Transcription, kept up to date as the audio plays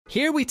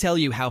Here we tell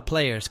you how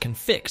players can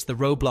fix the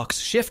Roblox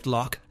Shift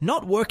Lock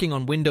not working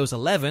on Windows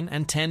 11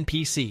 and 10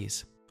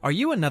 PCs. Are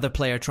you another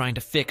player trying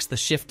to fix the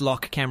Shift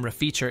Lock camera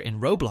feature in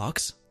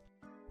Roblox?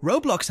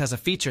 Roblox has a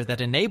feature that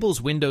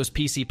enables Windows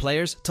PC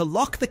players to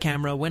lock the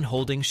camera when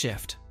holding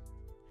Shift.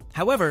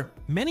 However,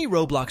 many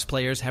Roblox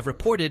players have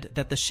reported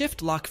that the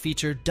Shift Lock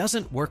feature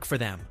doesn't work for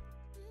them.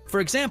 For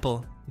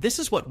example, this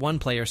is what one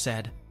player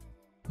said: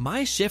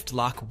 "My Shift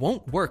Lock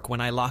won't work when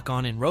I lock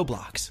on in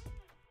Roblox.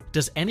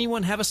 Does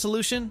anyone have a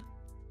solution?"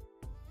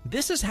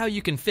 This is how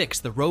you can fix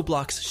the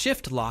Roblox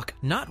Shift Lock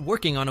not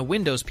working on a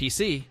Windows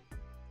PC.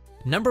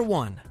 Number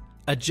 1.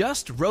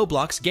 Adjust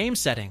Roblox game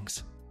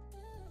settings.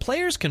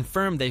 Players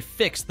confirm they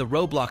fixed the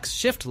Roblox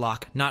Shift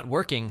Lock not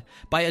working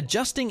by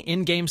adjusting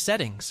in-game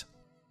settings.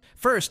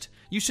 First,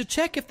 you should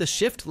check if the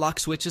Shift Lock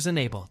switch is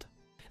enabled.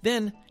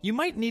 Then, you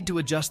might need to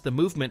adjust the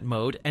movement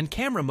mode and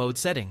camera mode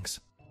settings.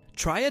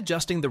 Try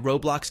adjusting the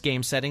Roblox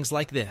game settings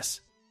like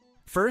this.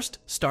 First,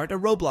 start a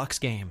Roblox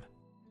game.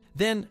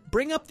 Then,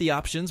 bring up the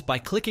options by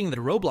clicking the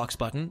Roblox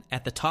button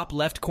at the top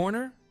left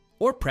corner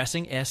or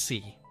pressing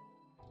SC.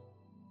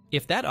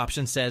 If that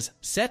option says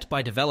Set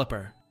by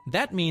Developer,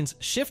 that means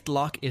Shift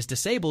Lock is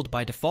disabled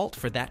by default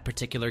for that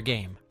particular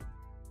game.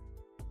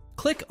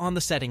 Click on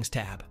the Settings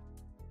tab.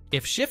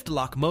 If Shift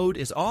Lock mode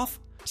is off,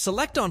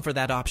 select on for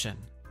that option.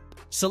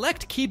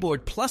 Select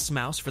Keyboard plus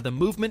Mouse for the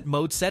movement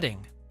mode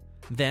setting.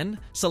 Then,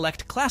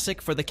 select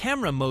Classic for the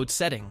camera mode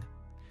setting.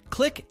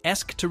 Click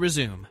ESC to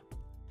resume.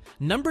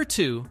 Number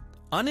 2.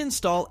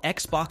 Uninstall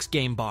Xbox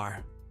Game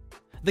Bar.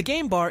 The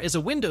Game Bar is a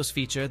Windows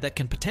feature that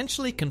can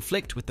potentially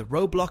conflict with the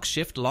Roblox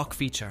Shift Lock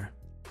feature.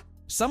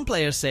 Some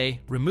players say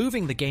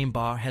removing the Game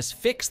Bar has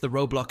fixed the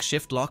Roblox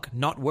Shift Lock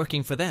not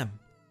working for them.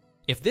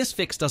 If this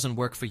fix doesn't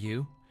work for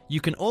you, you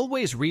can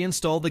always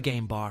reinstall the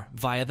Game Bar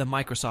via the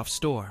Microsoft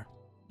Store.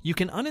 You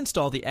can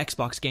uninstall the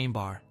Xbox Game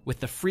Bar with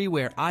the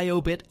freeware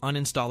IOBit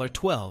Uninstaller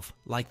 12,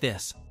 like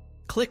this.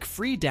 Click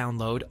Free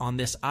Download on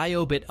this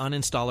IOBit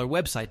Uninstaller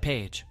website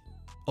page.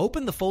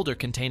 Open the folder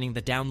containing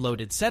the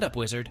downloaded setup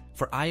wizard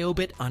for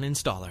IOBit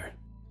Uninstaller.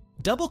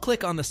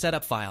 Double-click on the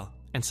setup file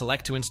and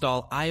select to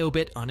install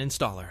IOBit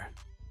Uninstaller.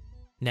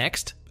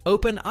 Next,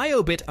 open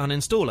IOBit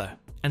Uninstaller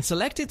and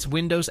select its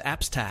Windows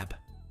Apps tab.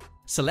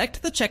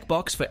 Select the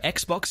checkbox for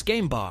Xbox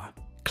Game Bar.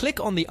 Click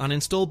on the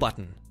Uninstall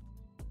button.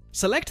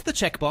 Select the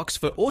checkbox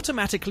for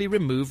Automatically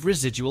Remove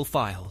Residual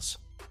Files.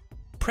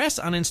 Press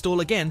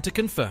Uninstall again to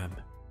confirm.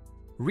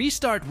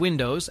 Restart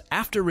Windows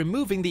after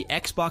removing the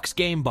Xbox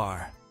Game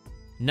Bar.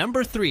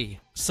 Number 3.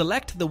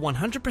 Select the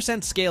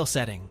 100% scale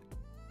setting.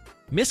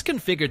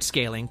 Misconfigured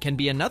scaling can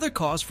be another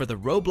cause for the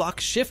Roblox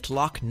Shift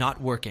Lock not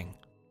working.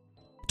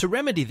 To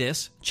remedy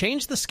this,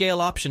 change the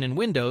scale option in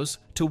Windows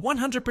to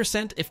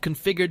 100% if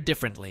configured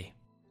differently.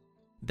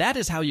 That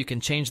is how you can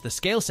change the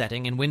scale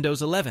setting in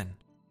Windows 11.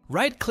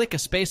 Right-click a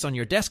space on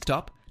your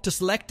desktop to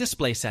select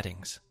Display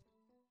Settings.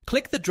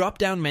 Click the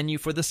drop-down menu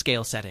for the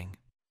scale setting.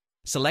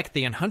 Select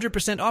the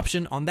 100%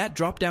 option on that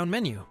drop-down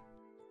menu.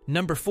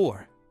 Number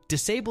 4.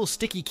 Disable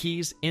sticky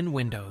keys in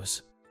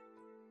Windows.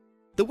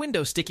 The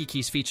Windows Sticky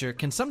Keys feature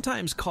can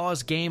sometimes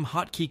cause game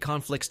hotkey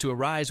conflicts to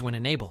arise when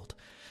enabled,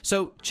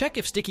 so check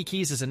if Sticky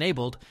Keys is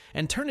enabled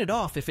and turn it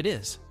off if it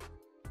is.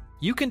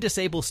 You can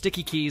disable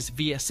sticky keys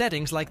via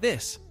settings like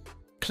this.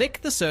 Click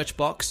the search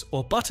box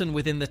or button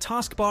within the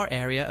taskbar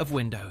area of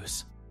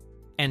Windows.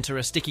 Enter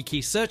a sticky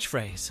key search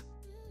phrase.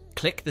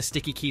 Click the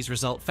sticky keys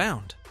result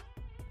found.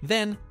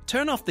 Then,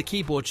 turn off the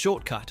keyboard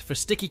shortcut for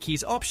sticky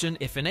keys option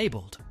if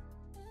enabled.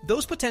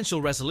 Those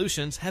potential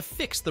resolutions have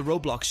fixed the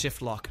Roblox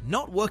Shift Lock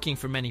not working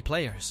for many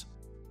players.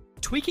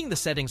 Tweaking the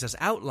settings as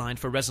outlined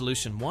for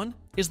Resolution 1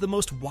 is the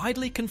most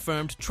widely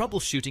confirmed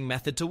troubleshooting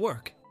method to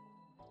work.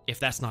 If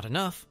that's not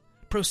enough,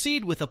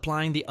 proceed with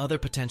applying the other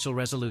potential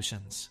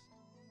resolutions.